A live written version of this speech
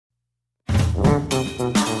No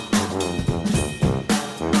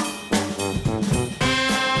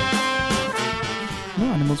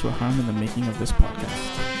animals were harmed in the making of this podcast.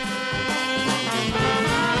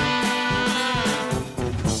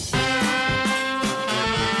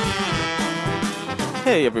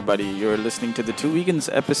 Hey everybody, you're listening to The Two Vegans,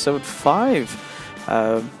 episode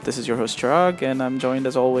 5. This is your host Chirag, and I'm joined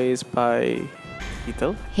as always by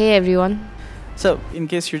Hital. Hey everyone. So, in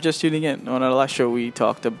case you're just tuning in, on our last show we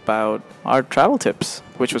talked about our travel tips,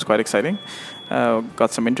 which was quite exciting.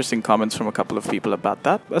 Got some interesting comments from a couple of people about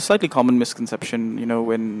that. A slightly common misconception,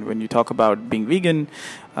 when you talk about being vegan,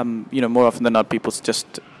 more often than not, people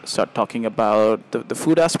just start talking about the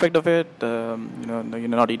food aspect of it. You're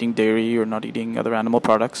not eating dairy or not eating other animal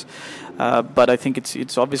products, but I think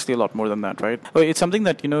it's obviously a lot more than that, right? It's something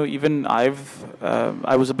that even I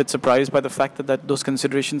was a bit surprised by the fact that those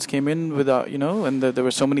considerations came in without and there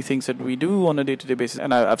were so many things that we do on a day-to-day basis,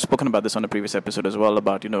 and I've spoken about this on a previous episode as well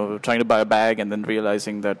about trying to buy a bag and then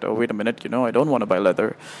realizing that, oh wait a minute, I don't want to buy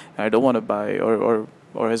leather, I don't want to buy or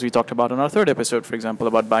as we talked about on our third episode, for example,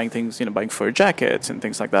 about buying things, buying fur jackets and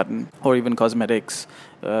things like that, or even cosmetics,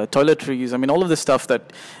 toiletries. I mean, all of this stuff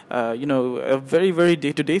that, are very, very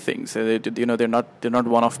day-to-day things. They're not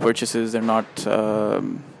one-off purchases. They're not, a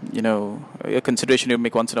consideration you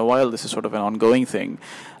make once in a while. This is sort of an ongoing thing,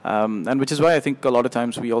 and which is why I think a lot of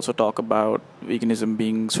times we also talk about veganism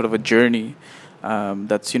being sort of a journey.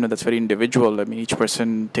 That's very individual. I mean, each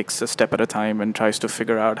person takes a step at a time and tries to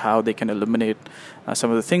figure out how they can eliminate some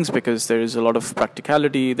of the things, because there is a lot of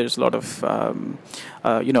practicality. There's a lot of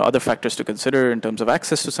other factors to consider in terms of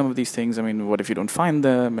access to some of these things. I mean, what if you don't find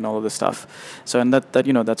them and all of this stuff? So, and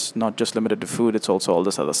that's not just limited to food. It's also all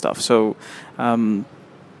this other stuff. So.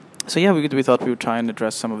 We thought we would try and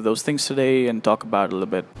address some of those things today and talk about it a little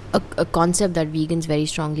bit. A concept that vegans very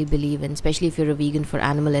strongly believe in, especially if you're a vegan for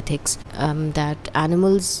animal ethics, that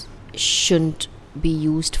animals shouldn't be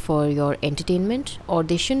used for your entertainment, or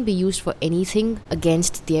they shouldn't be used for anything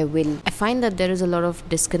against their will. I find that there is a lot of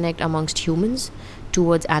disconnect amongst humans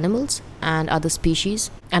towards animals and other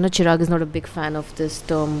species. I know Chirag is not a big fan of this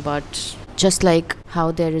term, but just like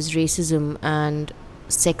how there is racism and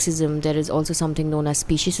sexism, there is also something known as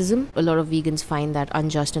speciesism. A lot of vegans find that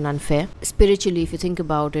unjust and unfair. Spiritually, if you think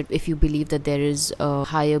about it, if you believe that there is a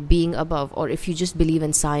higher being above, or if you just believe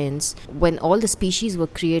in science, when all the species were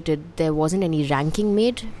created, there wasn't any ranking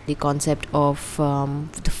made. The concept of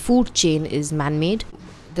the food chain is man-made.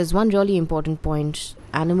 There's one really important point.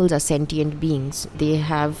 Animals are sentient beings. They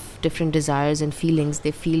have different desires and feelings.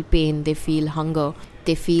 They feel pain, they feel hunger,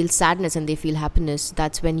 they feel sadness, and they feel happiness.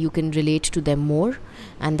 That's when you can relate to them more,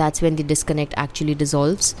 and that's when the disconnect actually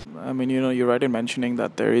dissolves. I mean, you're right in mentioning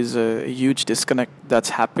that there is a huge disconnect that's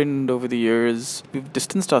happened over the years. We've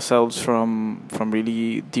distanced ourselves from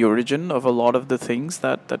really the origin of a lot of the things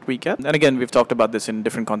that we get. And again, we've talked about this in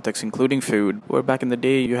different contexts, including food, where back in the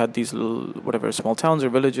day you had these little, small towns or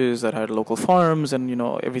villages that had local farms, and,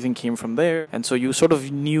 everything came from there. And so you sort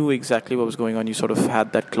of knew exactly what was going on. You sort of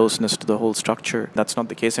had that closeness to the whole structure. That's not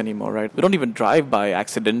the case anymore, right? We don't even drive by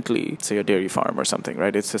accidentally, say, a dairy farm or something,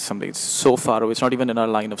 right? It's just something, it's so far away. It's not even in our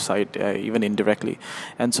line of sight, even indirectly.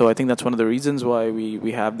 And so I think that's one of the reasons why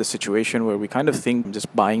we have this situation where we kind of think I'm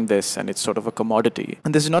just buying this and it's sort of a commodity.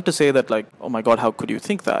 And this is not to say that, like, oh my God, how could you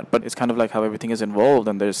think that? But it's kind of like how everything is involved,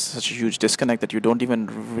 and there's such a huge disconnect that you don't even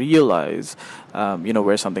realize,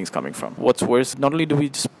 where something's coming from. What's worse, not only do we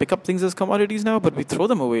just pick up things as commodities now, but we throw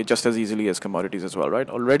them away just as easily as commodities as well, right?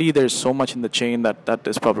 Already there's so much in the chain that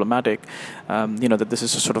is problematic, that this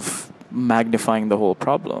is sort of magnifying the whole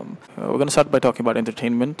problem. We're going to start by talking about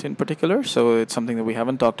entertainment in particular. So it's something that we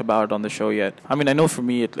haven't talked about on the show yet. I mean, I know for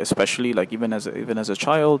me, especially, like, even as a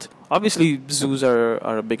child, obviously zoos are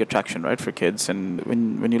a big attraction, right, for kids. And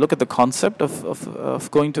when you look at the concept of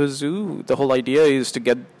going to a zoo, the whole idea is to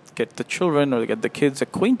get the children or get the kids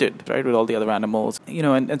acquainted, right, with all the other animals,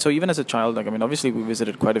 and so even as a child, like, I mean, obviously we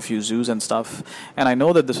visited quite a few zoos and stuff, and I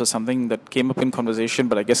know that this was something that came up in conversation,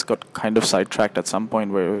 but I guess got kind of sidetracked at some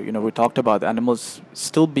point where, we talked about animals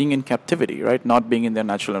still being in captivity, right, not being in their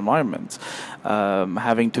natural environments,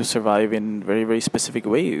 having to survive in very, very specific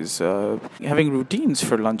ways, having routines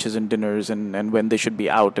for lunches and dinners, and when they should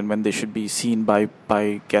be out and when they should be seen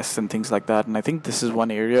by guests and things like that. And I think this is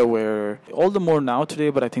one area where, all the more now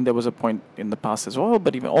today, but I think think there was a point in the past as well,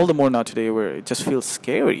 but even all the more now today, where it just feels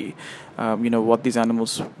scary. What these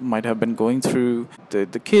animals might have been going through,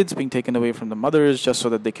 the kids being taken away from the mothers just so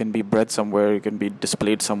that they can be bred somewhere, can be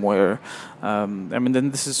displayed somewhere.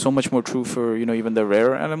 Then this is so much more true for even the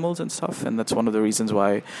rare animals and stuff, and that's one of the reasons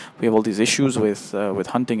why we have all these issues with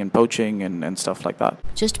hunting and poaching and stuff like that.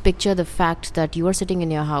 Just picture the fact that you are sitting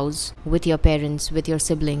in your house with your parents, with your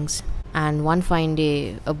siblings, and one fine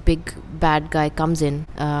day a big bad guy comes in,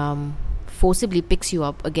 forcibly picks you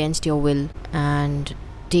up against your will and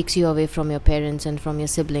takes you away from your parents and from your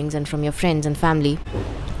siblings and from your friends and family,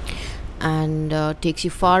 and takes you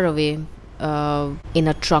far away in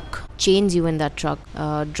a truck, chains you in that truck,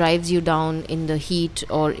 drives you down in the heat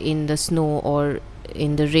or in the snow or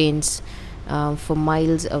in the rains for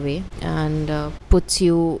miles away, and puts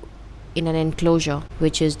you in an enclosure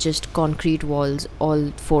which is just concrete walls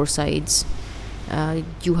all four sides.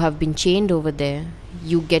 You have been chained over there.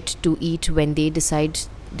 You get to eat when they decide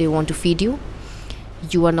they want to feed you.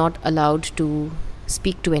 You are not allowed to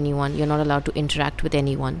speak to anyone. You're not allowed to interact with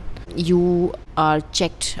anyone. You are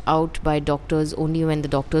checked out by doctors only when the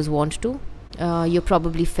doctors want to. You're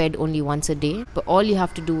probably fed only once a day, but all you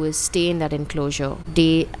have to do is stay in that enclosure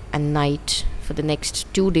day and night for the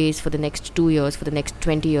next 2 days, for the next 2 years, for the next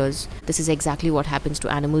 20 years. This is exactly what happens to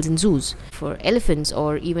animals in zoos. For elephants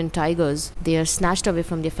or even tigers, they are snatched away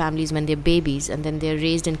from their families when they're babies, and then they're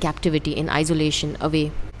raised in captivity, in isolation,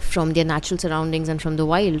 away from their natural surroundings and from the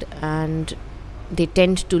wild, and they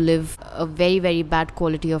tend to live a very, very bad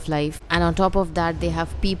quality of life. And on top of that, they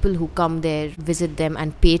have people who come there, visit them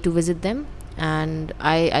and pay to visit them. And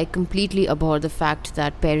I completely abhor the fact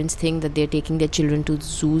that parents think that they're taking their children to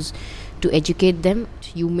zoos to educate them.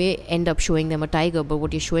 You may end up showing them a tiger, but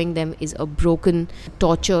what you're showing them is a broken,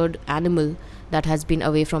 tortured animal that has been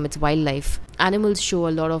away from its wildlife. Animals show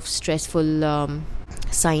a lot of stressful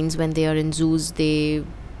signs when they are in zoos. They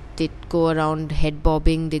go around head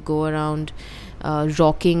bobbing, they go around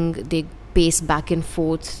rocking, they pace back and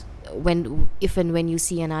forth. If and when you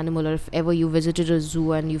see an animal, or if ever you visited a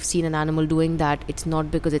zoo and you've seen an animal doing that, it's not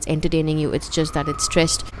because it's entertaining you, it's just that it's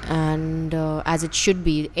stressed, and as it should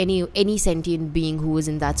be. Any sentient being who is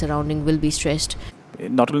in that surrounding will be stressed.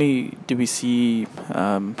 Not only do we see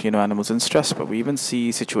animals in stress, but we even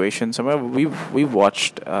see situations where we've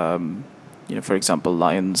watched for example,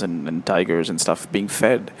 lions and tigers and stuff being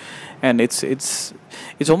fed, and it's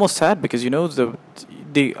almost sad because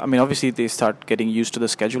obviously they start getting used to the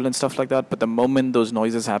schedule and stuff like that, but the moment those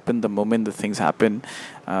noises happen, the moment the things happen,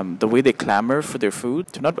 the way they clamor for their food,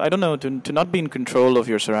 to not be in control of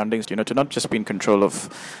your surroundings, to not just be in control of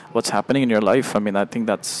what's happening in your life. I think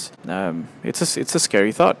that's it's a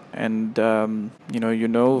scary thought. And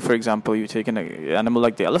for example, you take an animal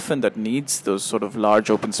like the elephant that needs those sort of large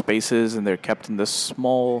open spaces, and they're kept in this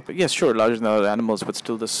small, yes, sure, larger than other animals, but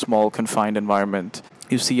still this small confined environment.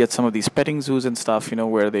 You see at some of these petting zoos and stuff,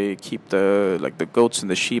 where they keep the goats and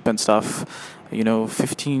the sheep and stuff,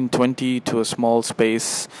 15, 20 to a small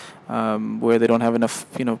space, where they don't have enough,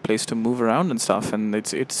 place to move around and stuff. And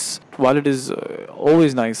it's while it is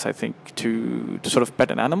always nice, I think, to sort of pet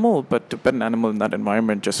an animal, but to pet an animal in that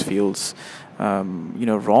environment just feels,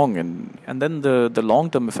 wrong. And then the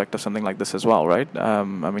long-term effect of something like this as well, right?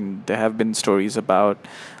 There have been stories about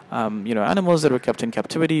animals that were kept in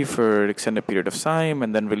captivity for an extended period of time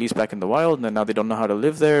and then released back in the wild, and then now they don't know how to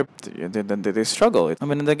live there. Then they struggle.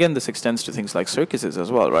 And again, this extends to things like circuses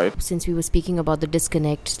as well, right? Since we were speaking about the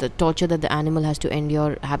disconnect, the torture that the animal has to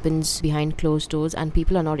endure happens behind closed doors, and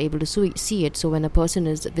people are not able to see it. So when a person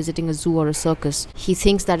is visiting a zoo or a circus, he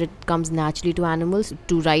thinks that it comes naturally to animals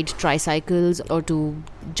to ride tricycles or to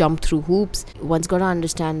jump through hoops. One's got to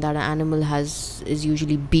understand that an animal is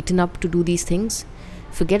usually beaten up to do these things.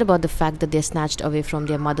 Forget about the fact that they're snatched away from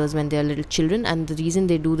their mothers when they're little children, and the reason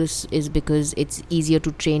they do this is because it's easier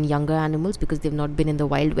to train younger animals because they've not been in the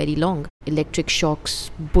wild very long. Electric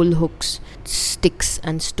shocks, bull hooks, sticks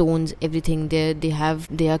and stones, everything.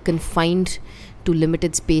 They are confined to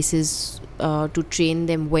limited spaces to train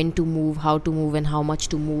them when to move, how to move and how much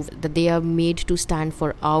to move. That they are made to stand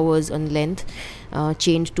for hours on length,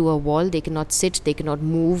 chained to a wall. They cannot sit, they cannot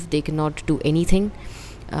move, they cannot do anything.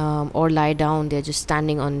 Or lie down. They're just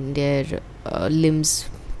standing on their limbs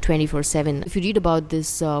 24/7. If you read about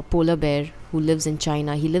this polar bear who lives in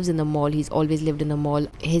China, he lives in the mall. He's always lived in the mall.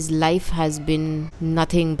 His life has been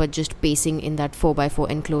nothing but just pacing in that 4x4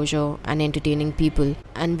 enclosure and entertaining people.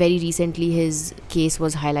 And very recently his case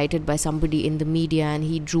was highlighted by somebody in the media, and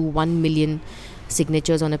he drew 1 million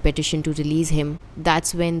signatures on a petition to release him.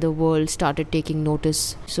 That's when the world started taking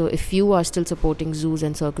notice. So if you are still supporting zoos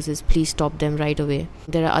and circuses, please stop them right away.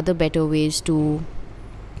 There are other better ways to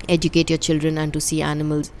educate your children and to see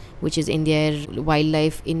animals which is in their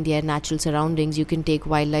wildlife, in their natural surroundings. You can take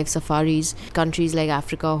wildlife safaris. Countries like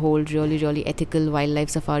Africa hold really, really ethical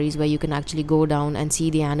wildlife safaris where you can actually go down and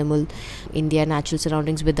see the animal in their natural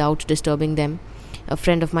surroundings without disturbing them. A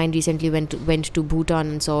friend of mine recently went to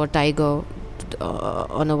Bhutan and saw a tiger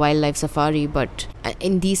on a wildlife safari. But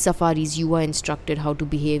in these safaris, you are instructed how to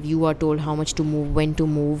behave. You are told how much to move, when to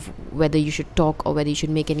move, whether you should talk or whether you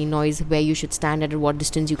should make any noise, where you should stand at what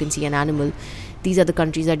distance you can see an animal. These are the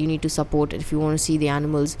countries that you need to support if you want to see the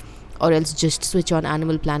animals, or else just switch on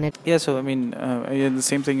Animal Planet. Yeah, so I mean, the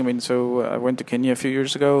same thing. I mean, so I went to Kenya a few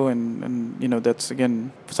years ago, and that's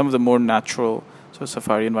again some of the more natural sort of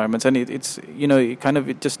safari environments, and it's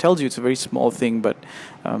it just tells you it's a very small thing, but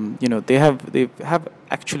they have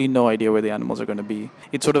actually no idea where the animals are going to be.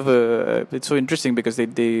 It's sort of it's so interesting because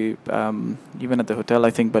they even at the hotel, I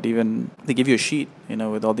think, but even they give you a sheet,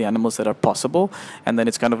 with all the animals that are possible, and then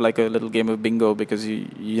it's kind of like a little game of bingo because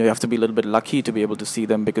you have to be a little bit lucky to be able to see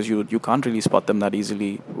them because you can't really spot them that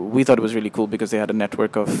easily. We thought it was really cool because they had a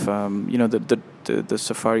network of the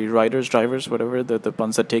safari drivers, whatever, the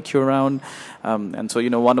ones that take you around, and so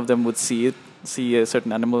one of them would see a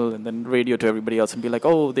certain animal and then radio to everybody else and be like,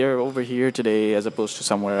 oh, they're over here today as opposed to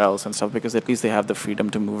somewhere else and stuff, because at least they have the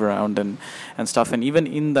freedom to move around and stuff. And even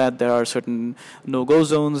in that, there are certain no-go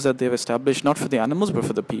zones that they've established, not for the animals but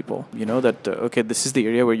for the people, that okay, this is the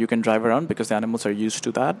area where you can drive around because the animals are used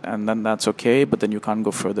to that, and then that's okay, but then you can't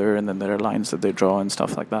go further, and then there are lines that they draw and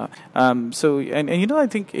stuff like that. I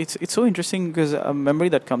think it's so interesting because a memory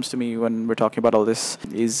that comes to me when we're talking about all this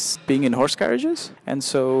is being in horse carriages. And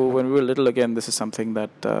so when we were little, again, this is something that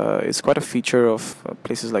is quite a feature of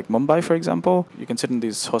places like Mumbai, for example. You can sit in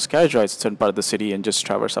these horse carriage rides in certain part of the city and just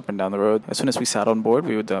traverse up and down the road. As soon as we sat on board,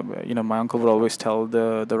 we would, my uncle would always tell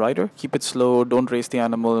the rider, keep it slow, don't race the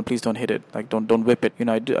animal, and please don't hit it. Like, don't whip it.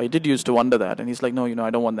 I did used to wonder that. And he's like, no, I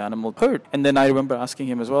don't want the animal hurt. And then I remember asking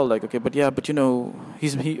him as well, like, okay, but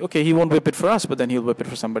he won't whip it for us, but then he'll whip it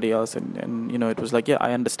for somebody else. And it was like, yeah,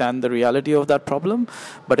 I understand the reality of that problem,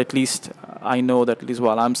 but at least I know that at least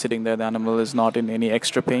while I'm sitting there, the animal is not in any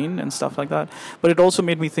extra pain and stuff like that. But it also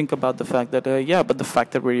made me think about the fact that but the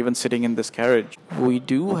fact that we're even sitting in this carriage, we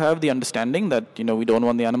do have the understanding that we don't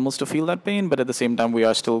want the animals to feel that pain, but at the same time we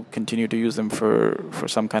are still continue to use them for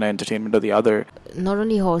some kind of entertainment or the other. Not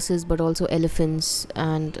only horses but also elephants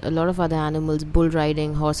and a lot of other animals. Bull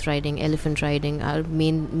riding, horse riding, elephant riding are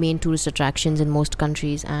main tourist attractions in most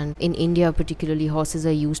countries, and in India particularly, horses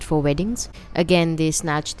are used for weddings. Again, they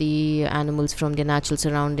snatch the animals from their natural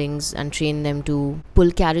surroundings and train them to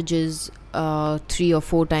pull carriages 3 or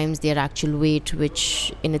 4 times their actual weight,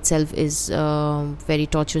 which in itself is a very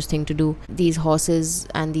torturous thing to do. These horses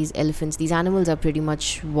and these elephants, these animals are pretty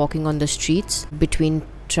much walking on the streets between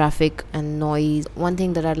traffic and noise. One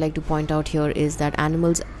thing that I'd like to point out here is that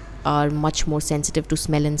animals are much more sensitive to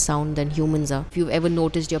smell and sound than humans are. If you've ever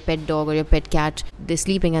noticed your pet dog or your pet cat, they're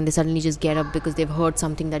sleeping and they suddenly just get up because they've heard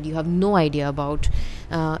something that you have no idea about.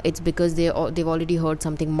 It's because they've already heard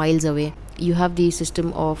something miles away. You have the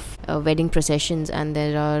system of wedding processions, and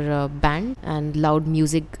there are band and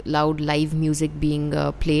loud live music being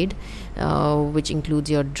played, which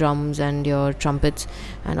includes your drums and your trumpets,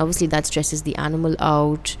 and obviously that stresses the animal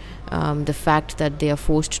out. The fact that they are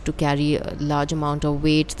forced to carry a large amount of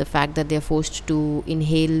weight, the fact that they are forced to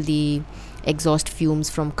inhale the exhaust fumes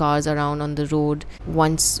from cars around on the road.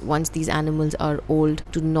 Once these animals are old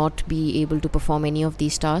to not be able to perform any of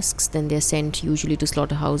these tasks, then they're sent usually to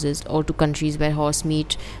slaughterhouses or to countries where horse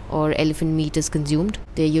meat or elephant meat is consumed.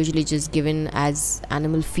 They're usually just given as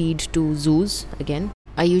animal feed to zoos again.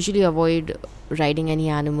 I usually avoid riding any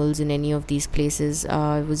animals in any of these places.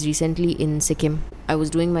 I was recently in Sikkim. I was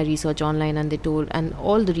doing my research online, and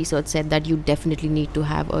all the research said that you definitely need to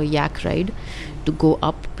have a yak ride to go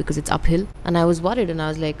up because it's uphill. And I was worried, and I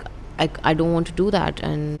was like, I don't want to do that.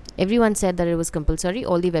 And everyone said that it was compulsory.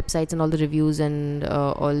 All the websites and all the reviews and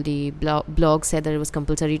all the blogs said that it was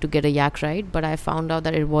compulsory to get a yak ride, but I found out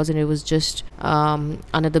that it wasn't. It was just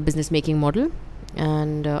another business model,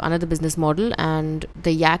 and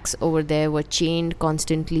the yaks over there were chained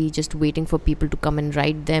constantly, just waiting for people to come and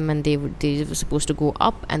ride them, and they were supposed to go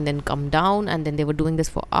up and then come down, and then they were doing this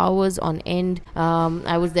for hours on end.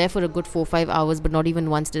 I was there for a good 4-5 hours, but not even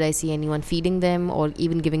once did I see anyone feeding them or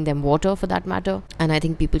even giving them water for that matter. And I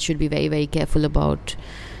think people should be very, very careful about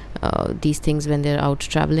these things when they're out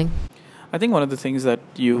traveling. I think one of the things that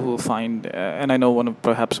you will find, and I know one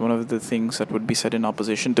of the things that would be said in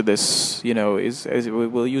opposition to this, is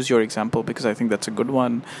we'll use your example because I think that's a good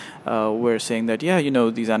one. We're saying that,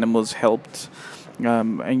 these animals helped,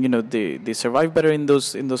 and they survive better in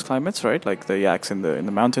those climates, right? Like the yaks in the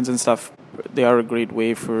mountains and stuff. They are a great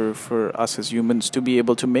way for us as humans to be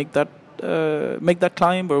able to make that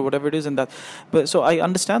climb or whatever it is, and that. But so I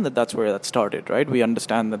understand that that's where that started, right? We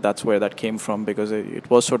understand that that's where that came from, because it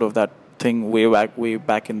was sort of that thing way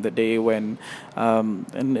back in the day when,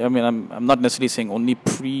 and I mean I'm not necessarily saying only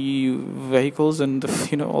pre-vehicles and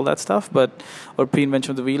all that stuff, but or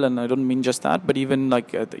pre-invention of the wheel, and I don't mean just that, but even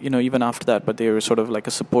like even after that, but they were sort of like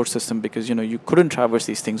a support system, because you couldn't traverse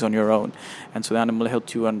these things on your own, and so the animal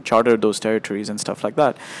helped you and charted those territories and stuff like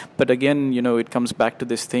that. But again, it comes back to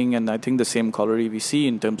this thing, and I think the same corollary we see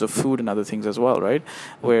in terms of food and other things as well, right?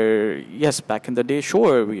 Where yes, back in the day,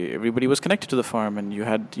 sure, everybody was connected to the farm, and you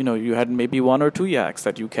had maybe one or two yaks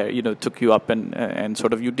that took you up, and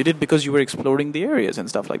sort of you did it because you were exploring the areas and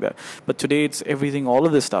stuff like that. But today it's everything. All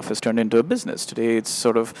of this stuff has turned into a business. Today it's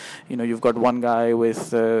sort of you've got one guy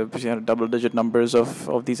with double-digit numbers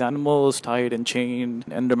of these animals tied and chained.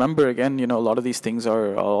 And remember again, a lot of these things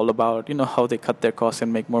are all about how they cut their costs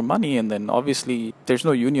and make more money. And then obviously there's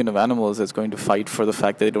no union of animals that's going to fight for the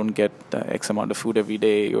fact that they don't get X amount of food every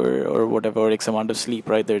day or whatever, or X amount of sleep,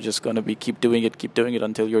 right? They're just going to be keep doing it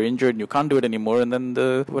until you're injured and you can't do it anymore, and then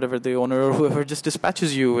the owner or whoever just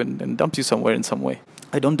dispatches you and dumps you somewhere in some way.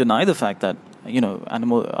 I don't deny the fact that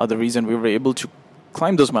animals are the reason we were able to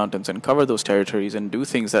climb those mountains and cover those territories and do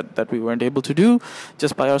things that we weren't able to do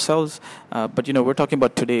just by ourselves. But we're talking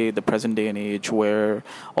about today, the present day and age, where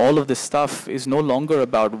all of this stuff is no longer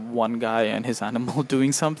about one guy and his animal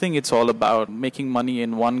doing something. It's all about making money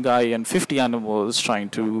in one guy and 50 animals trying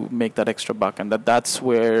to make that extra buck, and that's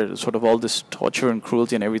where sort of all this torture and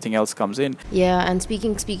cruelty and everything else comes in. Yeah, and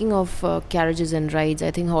speaking of carriages and rides,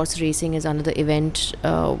 I think horse racing is another event.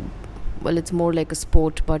 Well, it's more like a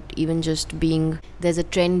sport, but even just there's a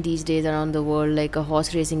trend these days around the world, like a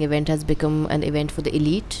horse racing event has become an event for the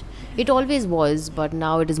elite. It always was, but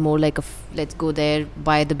now it is more like let's go there,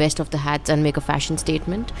 buy the best of the hats and make a fashion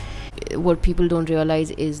statement. What people don't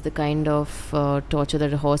realize is the kind of torture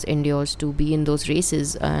that a horse endures to be in those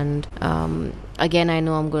races. And again, I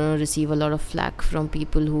know I'm going to receive a lot of flack from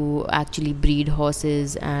people who actually breed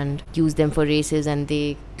horses and use them for races, and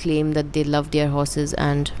they claim that they love their horses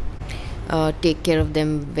and take care of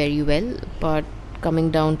them very well, but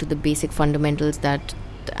coming down to the basic fundamentals that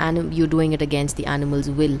you're doing it against the animal's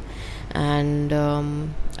will. And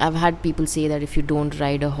I've had people say that if you don't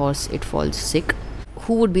ride a horse, it falls sick.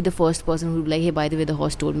 Who would be the first person who would be like, hey, by the way, the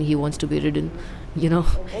horse told me he wants to be ridden? All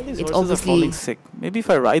these it's horses obviously are falling sick. Maybe if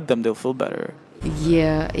I ride them, they'll feel better.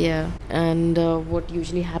 Yeah. And what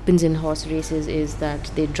usually happens in horse races is that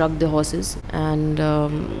they drug the horses, and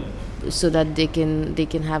so that they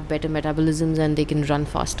can have better metabolisms and they can run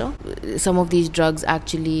faster. Some of these drugs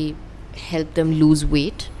actually help them lose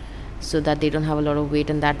weight, so that they don't have a lot of weight,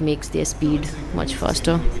 and that makes their speed much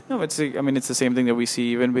faster. No, it's the same thing that we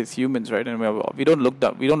see even with humans, right? And we don't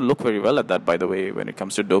look very well at that, by the way, when it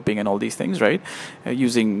comes to doping and all these things, right?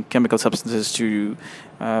 Using chemical substances to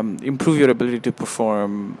improve your ability to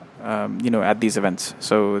perform, at these events.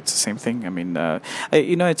 So it's the same thing. I mean,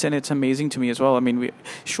 it's amazing to me as well. I mean,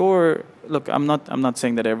 look, I'm not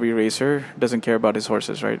saying that every racer doesn't care about his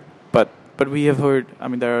horses, right? But we have heard,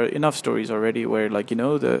 there are enough stories already where,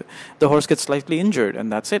 the horse gets slightly injured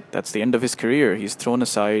and that's it. That's the end of his career. He's thrown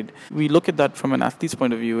aside. We look at that from an athlete's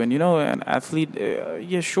point of view, and, an athlete,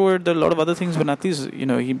 sure, there are a lot of other things when athletes,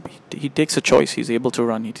 he takes a choice. He's able to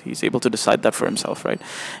run. He's able to decide that for himself, right?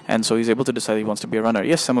 And so he's able to decide he wants to be a runner.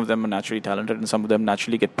 Yes, some of them are naturally talented and some of them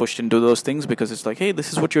naturally get pushed into those things because it's like, hey,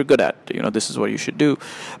 this is what you're good at. This is what you should do.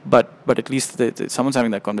 But at least someone's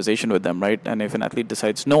having that conversation with them, right? And if an athlete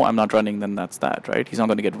decides, no, I'm not running, then that's that, right? He's not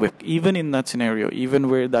going to get whipped. Even in that scenario, even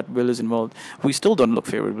where that will is involved, we still don't look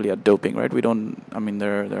favorably at doping, right? We don't.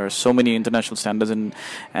 There are so many international standards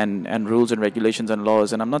and rules and regulations and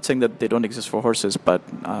laws, and I'm not saying that they don't exist for horses, but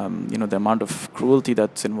the amount of cruelty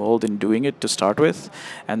that's involved in doing it to start with,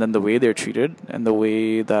 and then the way they're treated, and the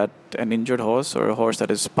way that an injured horse or a horse that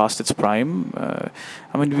is past its prime,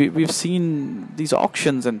 we've seen these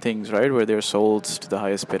auctions and things, right, where they're sold to the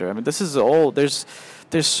highest bidder. This is all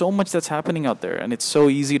there's so much that's happening out there, and it's so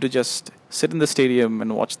easy to just sit in the stadium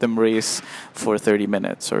and watch them race for 30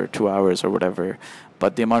 minutes or 2 hours or whatever.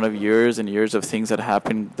 But the amount of years and years of things that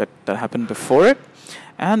happened before it,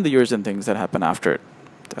 and the years and things that happen after it,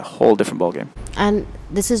 a whole different ballgame. And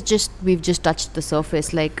we've just touched the surface.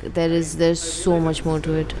 There's so much more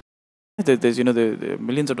to it. There's the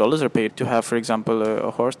millions of dollars are paid to have, for example,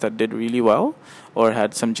 a horse that did really well or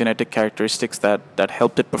had some genetic characteristics that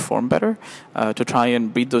helped it perform better, to try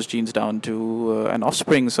and breed those genes down to an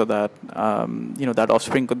offspring, so that that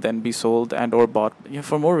offspring could then be sold and or bought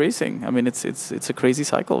for more racing. I mean, it's a crazy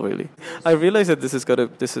cycle, really. I realize that this is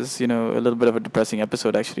a little bit of a depressing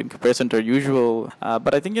episode actually in comparison to our usual,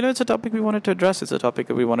 but I think it's a topic we wanted to address. It's a topic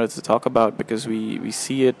that we wanted to talk about because we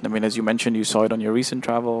see it. I mean, as you mentioned, you saw it on your recent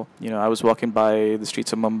travel. I was walking by the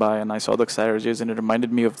streets of Mumbai and I saw the carriages, and it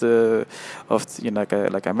reminded me of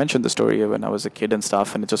like I mentioned the story when I was a kid and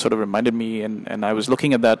stuff, and it just sort of reminded me, and I was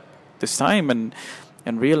looking at that this time and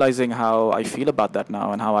realizing how I feel about that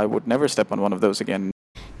now and how I would never step on one of those again.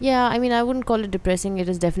 Yeah, I mean, I wouldn't call it depressing. It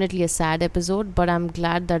is definitely a sad episode, but I'm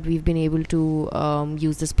glad that we've been able to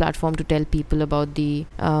use this platform to tell people about the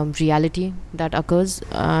reality that occurs.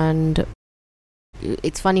 And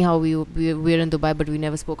it's funny how we're in Dubai, but we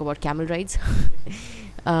never spoke about camel rides.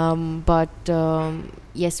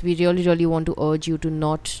 Yes, we really want to urge you to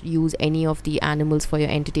not use any of the animals for your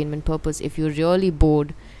entertainment purpose. If you're really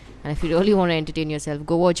bored and if you really want to entertain yourself,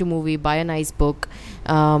 go watch a movie, buy a nice book,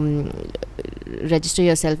 register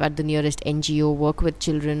yourself at the nearest NGO, work with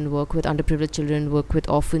children, work with underprivileged children, work with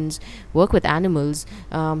orphans, work with animals,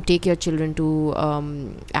 take your children to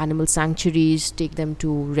animal sanctuaries, take them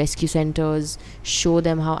to rescue centers, show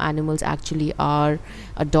them how animals actually are,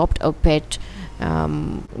 adopt a pet,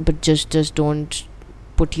 but just don't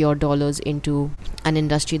put your dollars into an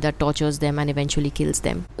industry that tortures them and eventually kills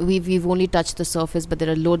them. We've only touched the surface, but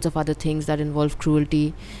there are loads of other things that involve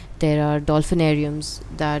cruelty. There are dolphinariums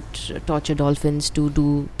that torture dolphins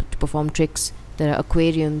to perform tricks. There are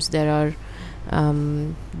aquariums. There are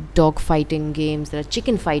dog fighting games. There are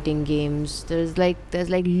chicken fighting games. There's like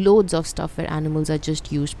loads of stuff where animals are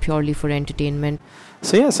just used purely for entertainment.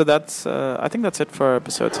 So that's I think that's it for our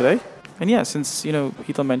episode today. And yeah, since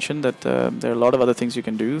Hetal mentioned that there are a lot of other things you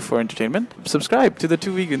can do for entertainment, subscribe to the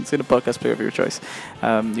Two Vegans in a podcast player of your choice.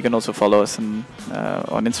 You can also follow us on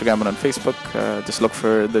Instagram and on Facebook. Just look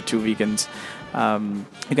for the Two Vegans.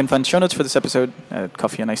 You can find show notes for this episode at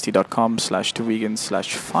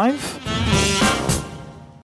coffeeandiced.com/2vegans/5.